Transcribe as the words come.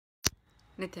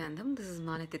Nithyanandam, this is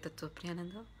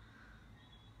Nithyananda.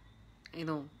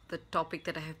 The topic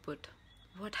that I have put,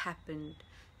 what happened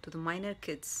to the minor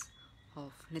kids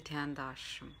of Nithyananda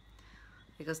Ashram?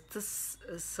 Because this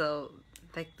is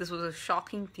this was a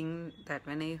shocking thing that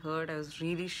when I heard, I was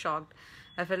really shocked.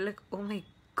 I felt like, oh my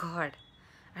God,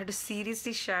 I had to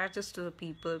seriously share this to the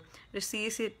people, to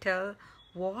seriously tell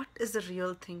what is the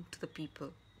real thing to the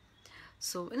people.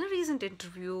 So in a recent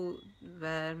interview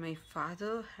where my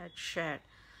father had shared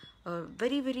a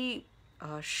very, very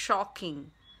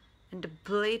shocking and a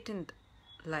blatant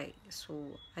lie.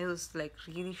 So I was like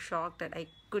really shocked that I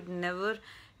could never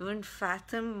even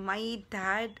fathom my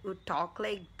dad would talk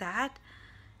like that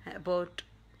about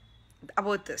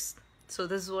this. So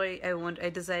this is why I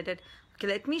decided, okay,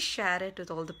 let me share it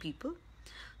with all the people.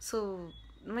 So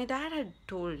my dad had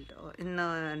told in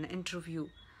an interview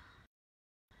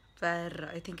where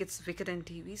I think it's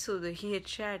VikatanTv. So he had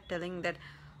shared telling that,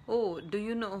 oh, do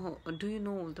you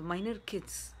know the minor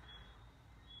kids,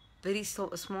 very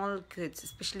small kids,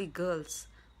 especially girls,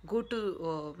 go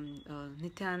to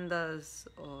Nithyananda's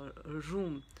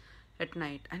room at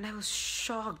night, and I was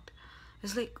shocked. I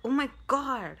was like, oh my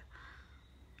God,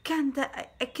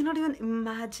 I cannot even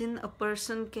imagine a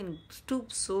person can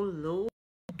stoop so low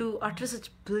to utter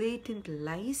such blatant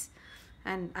lies.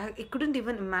 And I couldn't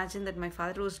even imagine that my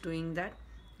father was doing that.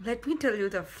 Let me tell you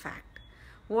the fact,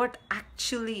 what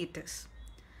actually it is.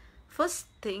 First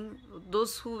thing,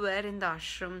 those who were in the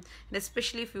ashram, and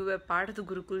especially if you were part of the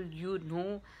Gurukul, you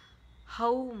know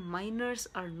how minors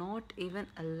are not even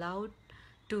allowed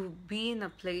to be in a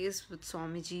place with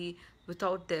Swamiji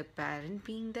without their parent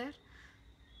being there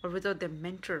or without their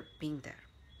mentor being there.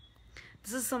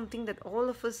 This is something that all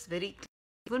of us very clearly,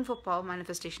 even for power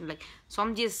manifestation, like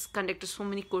Swamiji has conducted so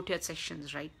many courtyard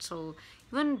sessions, right? So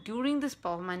even during this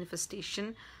power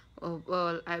manifestation,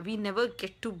 we never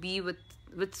get to be with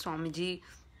Swamiji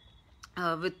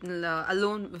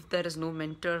alone if there is no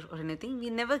mentor or anything. We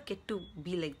never get to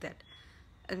be like that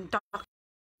and talk to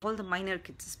all the minor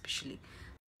kids especially.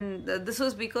 And this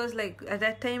was because like at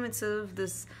that time itself, there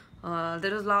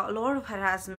was a lot of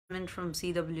harassment from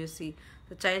CWC,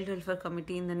 the Child Welfare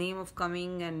Committee, in the name of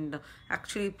coming and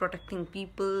actually protecting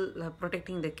people,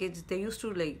 protecting the kids. They used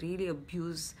to like really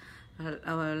abuse,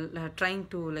 trying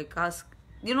to like ask,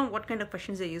 what kind of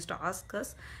questions they used to ask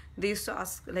us. They used to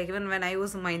ask, like even when I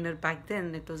was a minor back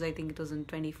then, I think it was in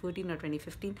 2014 or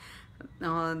 2015,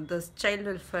 the Child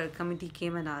Welfare Committee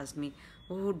came and asked me,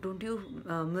 oh, don't you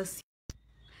miss?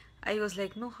 I was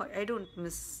like, no, I don't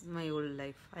miss my old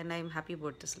life and I'm happy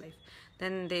about this life.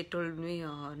 Then they told me,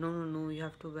 no, you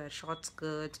have to wear short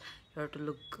skirts, you have to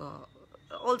look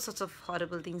all sorts of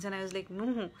horrible things. And I was like,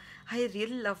 no, I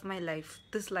really love my life.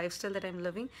 This lifestyle that I'm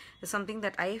living is something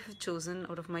that I have chosen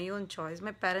out of my own choice.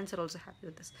 My parents are also happy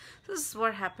with this. So this is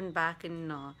what happened back in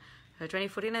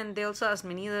 2014. And they also asked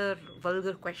many other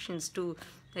vulgar questions too,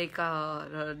 like,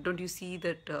 don't you see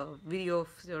that video of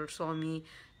your Swami?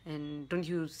 And don't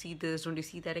you see this, don't you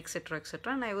see that, etc,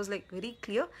 etc. And I was like very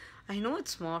clear, I know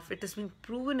it's morph, it has been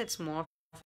proven it's morph.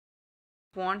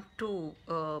 Want to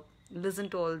listen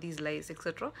to all these lies,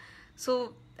 etc.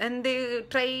 So, and they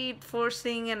tried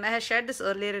forcing, and I had shared this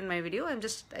earlier in my video. I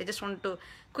just want to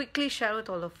quickly share with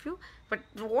all of you. But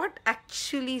what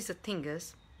actually is the thing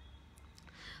is,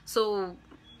 so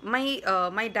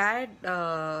my dad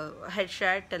had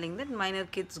shared telling that minor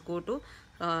kids go to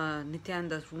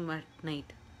Nithyananda's room at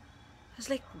night. I was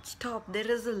like, stop,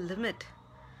 there is a limit.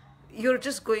 You're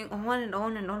just going on and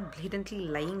on and on, blatantly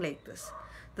lying like this.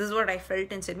 This is what I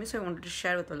felt inside me, so I wanted to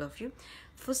share with all of you.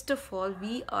 First of all,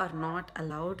 we are not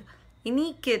allowed,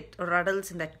 any kid or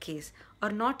adults in that case,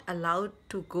 are not allowed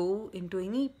to go into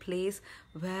any place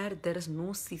where there is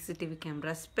no CCTV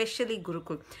camera, especially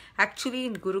Gurukul. Actually,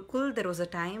 in Gurukul, there was a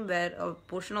time where a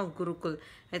portion of Gurukul,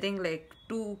 I think like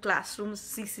 2 classrooms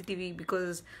CCTV,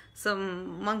 because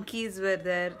some monkeys were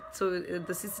there, so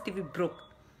the CCTV broke.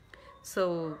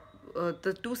 So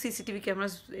the 2 CCTV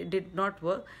cameras did not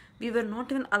work. We were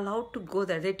not even allowed to go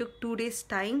there. They took 2 days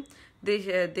time.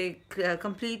 They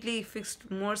completely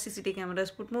fixed more CCTV cameras,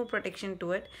 put more protection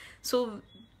to it. So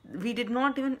we did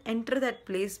not even enter that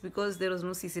place because there was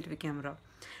no CCTV camera.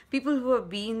 People who have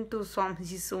been to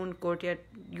Swamiji's own courtyard,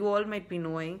 you all might be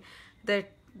knowing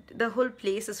that the whole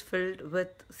place is filled with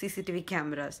CCTV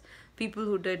cameras. People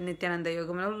who did Nithyananda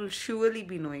Yoga will surely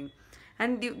be knowing.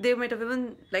 And they might have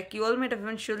even, like you all might have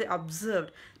even surely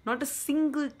observed, not a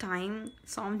single time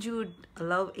Swamiji would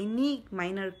allow any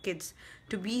minor kids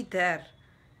to be there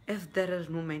if there are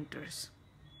no mentors.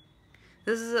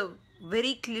 This is a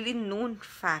very clearly known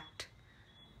fact.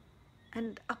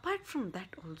 And apart from that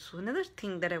also, another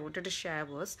thing that I wanted to share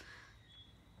was,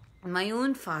 My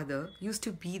own father used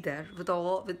to be there with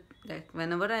like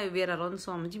whenever we are around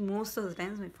Swamiji, most of the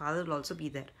times my father will also be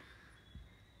there.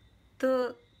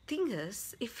 The thing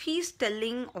is, if he's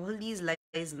telling all these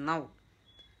lies now,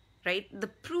 right, the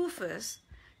proof is,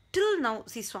 till now,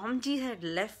 see, Swamiji had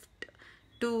left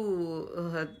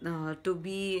to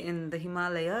be in the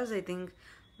Himalayas, I think,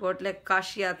 what, like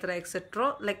Kashi Yatra,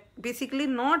 etc. Like basically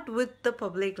not with the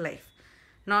public life,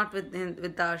 not with the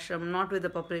ashram, not with the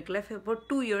public life, about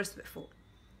 2 years before.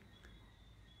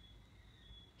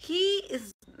 He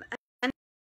is, and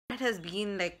that has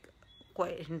been like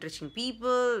quite interesting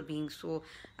people, being so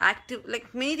active,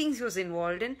 like many things he was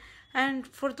involved in, and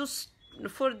for the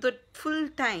full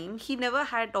time he never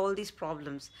had all these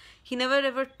problems. He never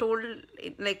ever told,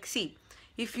 like, see,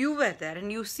 if you were there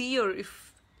and you see, or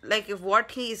if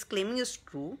what he is claiming is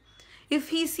true, if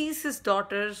he sees his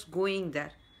daughters going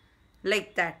there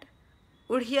like that,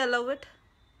 would he allow it?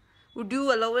 Would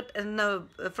you allow it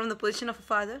from the position of a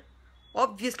father?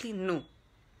 Obviously no.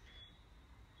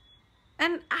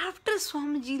 And after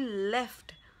Swamiji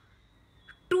left,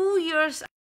 2 years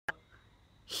after,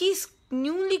 he's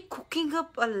newly cooking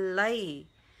up a lie.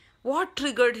 What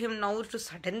triggered him now to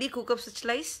suddenly cook up such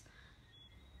lies?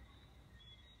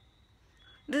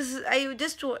 I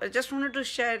just wanted to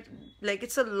share, like,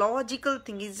 it's a logical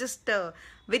thing. It's just a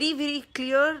very, very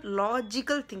clear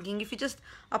logical thinking. If you just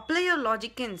apply your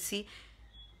logic and see,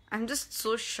 I'm just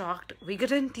so shocked.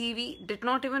 VikatanTv did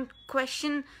not even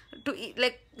question to,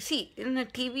 like, see, in a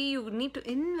TV you need to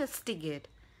investigate.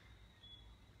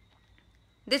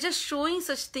 They're just showing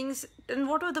such things, and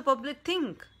what would the public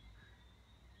think?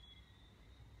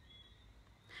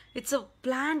 It's a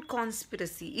planned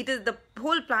conspiracy. It is, the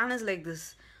whole plan is like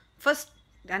this. First,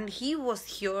 and he was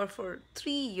here for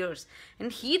 3 years,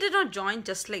 and he did not join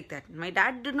just like that. My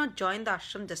dad did not join the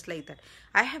ashram just like that.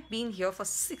 I have been here for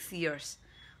 6 years.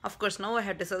 Of course, now I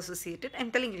have disassociated.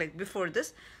 I'm telling, like, before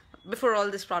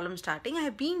all this problem starting, I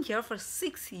have been here for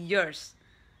 6 years.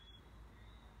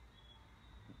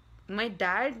 My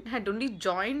dad had only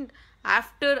joined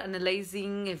after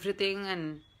analyzing everything,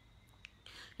 and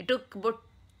it took about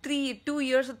 2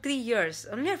 years or 3 years.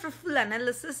 Only after full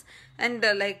analysis and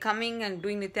like coming and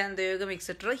doing Nithyananda Yogam,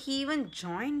 etc., he even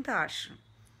joined the ashram.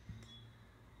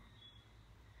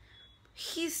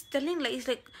 He's telling lies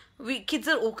like, kids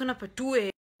are woken up at 2 a.m.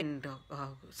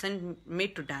 and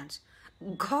made to dance.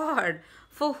 God,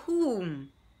 for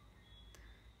whom?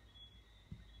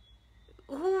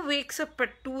 Who wakes up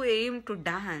at 2 a.m. to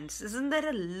dance? Isn't there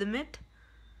a limit?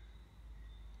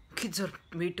 Kids are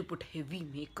made to put heavy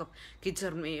makeup. Kids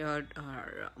are made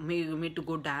to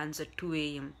go dance at 2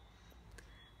 a.m.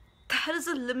 There is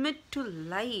a limit to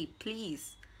lie,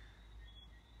 please.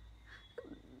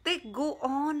 They go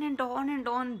on and on and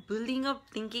on, building up,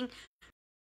 thinking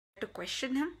to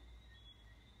question him.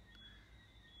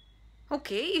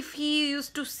 Okay, if he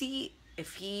used to see,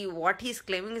 what he's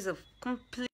claiming is a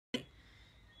complete,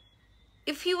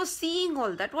 if he was seeing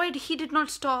all that, why he did not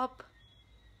stop?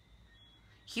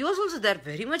 He was also there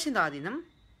very much in the Adinam.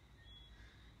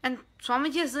 And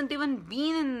Swamiji hasn't even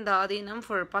been in the Adinam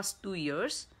for the past 2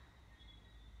 years.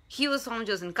 Swamiji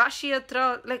was in Kashi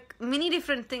Yatra, like many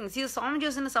different things. Swamiji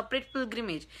was in a separate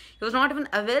pilgrimage. He was not even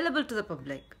available to the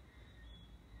public.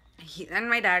 And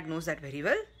my dad knows that very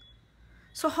well.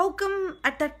 So how come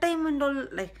at that time and all,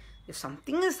 like, if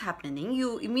something is happening,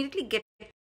 you immediately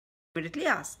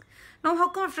ask. Now how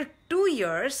come after 2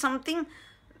 years, something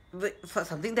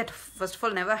that first of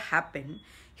all never happened,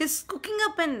 he's cooking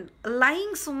up and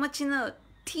lying so much in a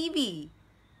TV,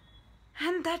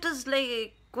 and that is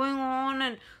like going on,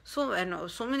 and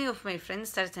so many of my friends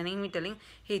started sending me telling,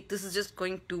 hey, this is just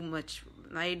going too much.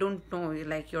 I don't know,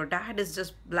 like, your dad is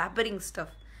just blabbering stuff.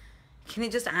 Can you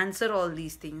just answer all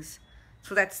these things?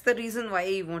 So that's the reason why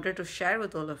I wanted to share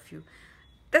with all of you.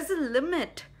 There's a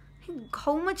limit.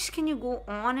 How much can you go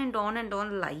on and on and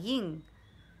on lying?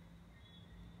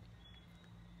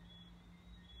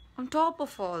 On top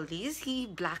of all these, he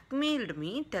blackmailed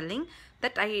me, telling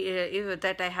that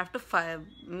I have to file,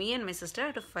 me and my sister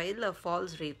have to file a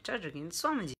false rape charge against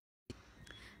Swamiji.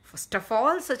 First of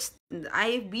all,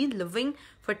 I've been living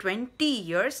for 20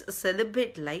 years a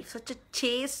celibate life, such a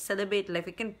chaste celibate life.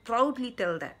 I can proudly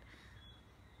tell that.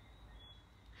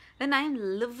 And I'm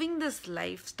living this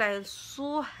lifestyle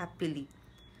so happily,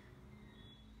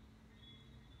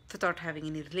 without having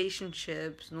any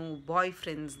relationships, no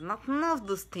boyfriends, none of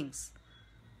those things.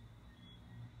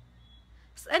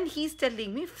 And he's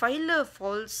telling me, file a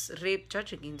false rape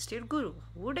charge against your guru.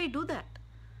 Would I do that?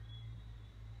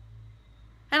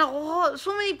 And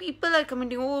so many people are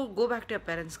commenting, oh, go back to your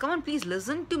parents. Come on, please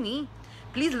listen to me.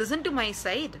 Please listen to my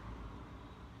side.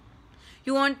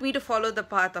 You want me to follow the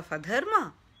path of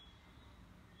adharma?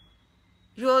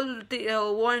 You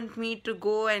all want me to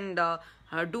go and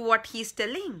do what he's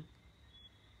telling?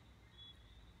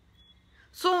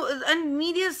 So, and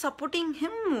media is supporting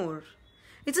him more.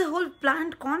 It's a whole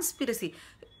planned conspiracy.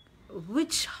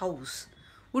 Which house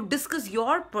would discuss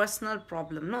your personal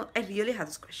problem? No, I really have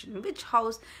this question. Which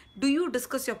house do you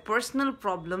discuss your personal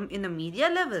problem in a media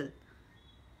level?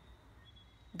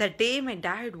 The day my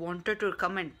dad wanted to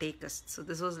come and take us. So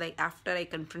this was like after I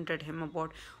confronted him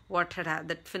about what had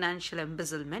that financial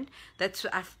embezzlement.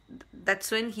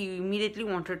 That's when he immediately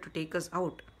wanted to take us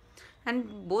out.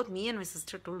 And both me and my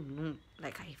sister told no.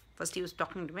 First he was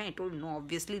talking to me, I told no,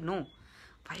 obviously no.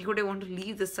 Why would I want to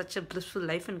leave this such a blissful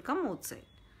life and come outside?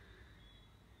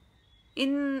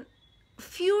 In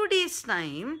few days'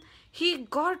 time, he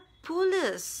got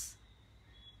police.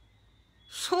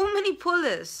 So many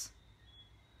police.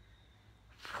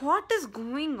 What is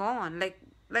going on?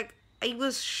 Like I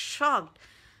was shocked.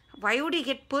 Why would he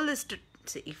get police to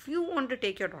say, if you want to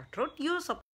take your daughter out, you're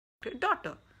supposed to take your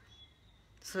daughter.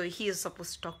 So he is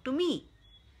supposed to talk to me.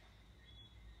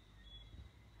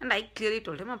 And I clearly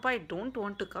told him, Appa, I don't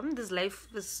want to come. This life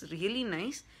is really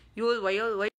nice. Why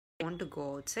you want to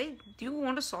go outside? Do you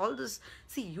want to solve this?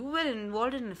 See, you were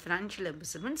involved in financial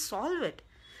embezzlement. Solve it.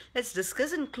 Let's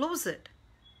discuss and close it.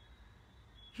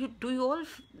 Do you all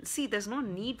see? There's no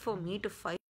need for me to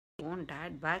fight my own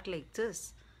dad back like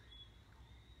this.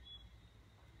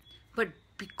 But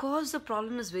because the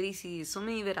problem is very serious, so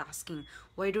many were asking,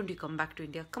 why don't you come back to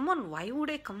India? Come on, why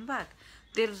would I come back?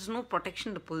 There is no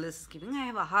protection the police is giving. I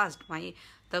have asked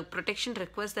the protection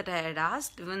request that I had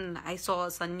asked. Even I saw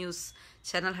Sun News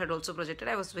channel had also projected.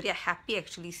 I was very happy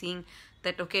actually seeing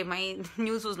that, okay, my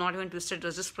news was not even twisted. It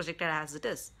was just projected as it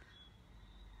is.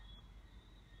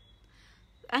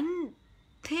 And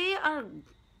they are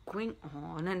going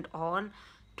on and on,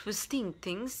 twisting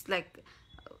things. Like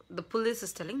the police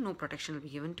is telling no protection will be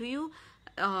given to you.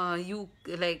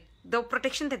 The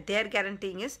protection that they are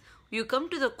guaranteeing is you come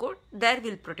to the court, there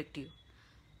will protect you.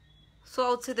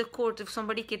 So outside the court, if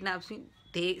somebody kidnaps me,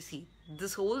 they see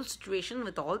this whole situation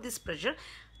with all this pressure,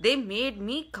 they made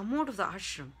me come out of the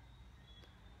ashram.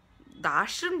 The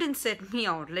ashram didn't set me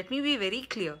out. Let me be very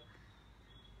clear.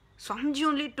 Swamiji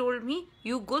only told me,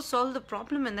 you go solve the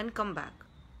problem and then come back.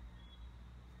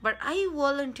 But I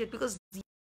volunteered because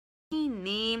the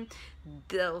name,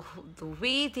 the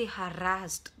way they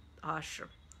harassed ashram.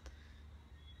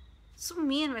 So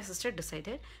me and my sister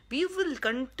decided we will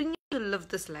continue to live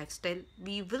this lifestyle.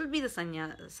 We will be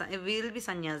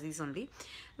sannyasis only.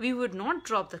 We would not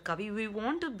drop the kavi. We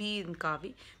want to be in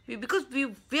kavi because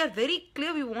we are very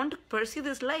clear we want to pursue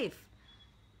this life.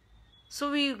 So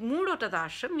we moved out of the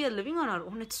ashram. We are living on our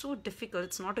own. It's so difficult.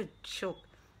 It's not a joke.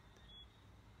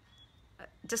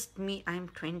 Just me, I'm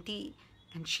 20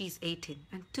 and she's 18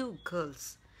 and 2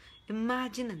 girls.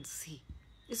 Imagine and see.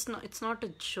 It's not a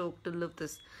joke to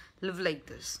live like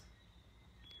this.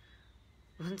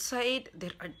 One side,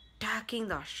 they're attacking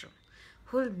the ashram.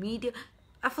 Whole media.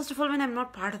 First of all, when I'm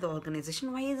not part of the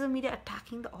organization, why is the media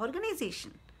attacking the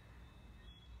organization?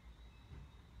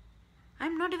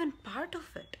 I'm not even part of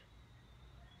it.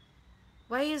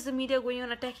 Why is the media going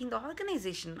on attacking the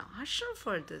organization, ashram,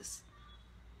 for this?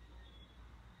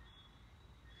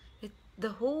 The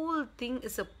whole thing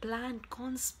is a planned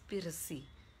conspiracy.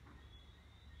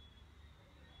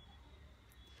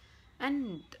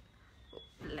 And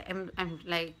I'm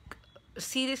like,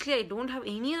 seriously, I don't have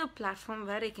any other platform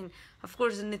where I can, of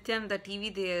course, Nithyananda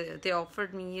TV, they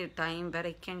offered me a time where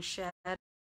I can share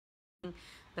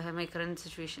my current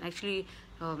situation. Actually,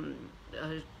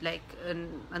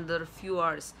 in another few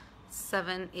hours,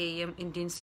 7 a.m. Indian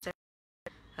Standard,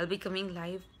 I'll be coming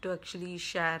live to actually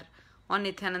share on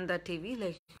Nithyananda TV,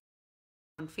 like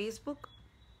on Facebook,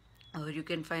 or you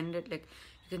can find it like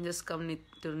you can just come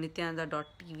to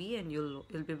nithyananda.tv and you'll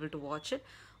be able to watch it,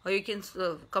 or you can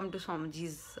come to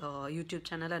Swamiji's YouTube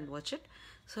channel and watch it.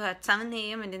 So at 7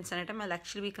 a.m. Indian Standard Time, I'll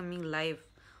actually be coming live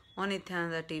on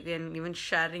Nithyananda TV and even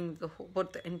sharing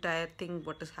about the entire thing,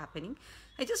 what is happening.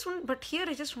 But here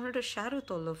I just wanted to share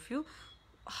with all of you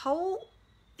how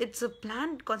it's a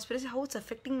planned conspiracy, how it's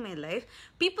affecting my life.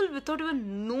 People without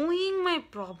even knowing my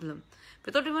problem,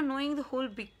 without even knowing the whole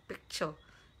big picture,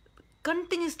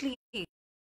 continuously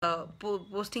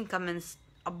posting comments,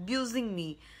 abusing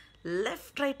me,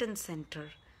 left, right and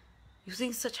center,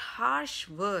 using such harsh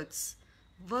words,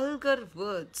 vulgar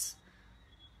words,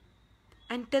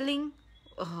 and telling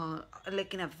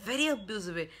like in a very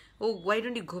abusive way, oh, why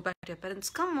don't you go back to your parents?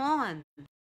 Come on. Am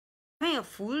I a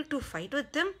fool to fight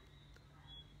with them?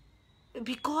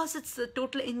 because it's a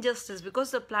total injustice,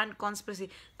 because the planned conspiracy.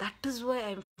 That is why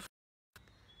I'm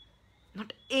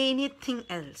not anything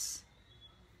else.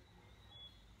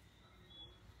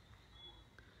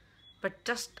 But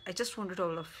I just wanted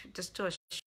all of just to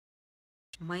assure,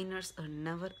 minors are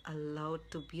never allowed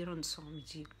to be around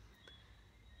Swamiji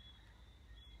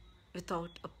without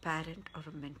a parent or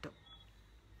a mentor.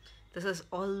 This has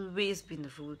always been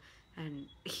the rule, and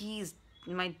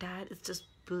my dad is just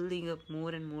building up more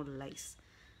and more lies.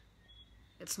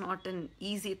 It's not an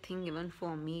easy thing even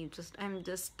for me. I'm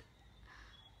just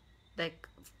like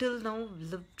till now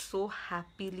lived so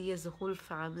happily as a whole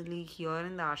family here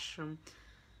in the ashram.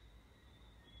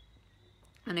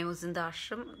 And I was in the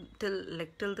ashram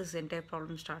till this entire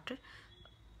problem started,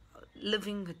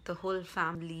 living with the whole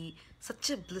family, such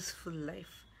a blissful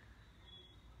life.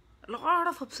 A lot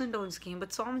of ups and downs came, but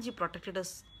Swamiji protected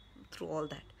us through all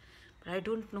that. But I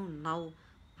don't know now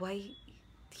why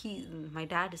my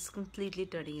dad is completely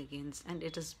turning against, and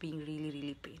it is being really,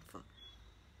 really painful.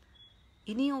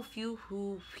 Any of you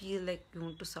who feel like you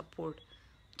want to support,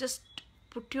 just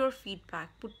put your feedback,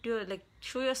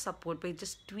 show your support by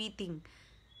just tweeting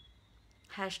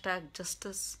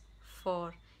 #justice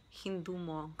for Hindu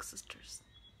monk sisters.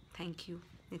 Thank you,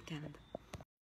 Nithyananda.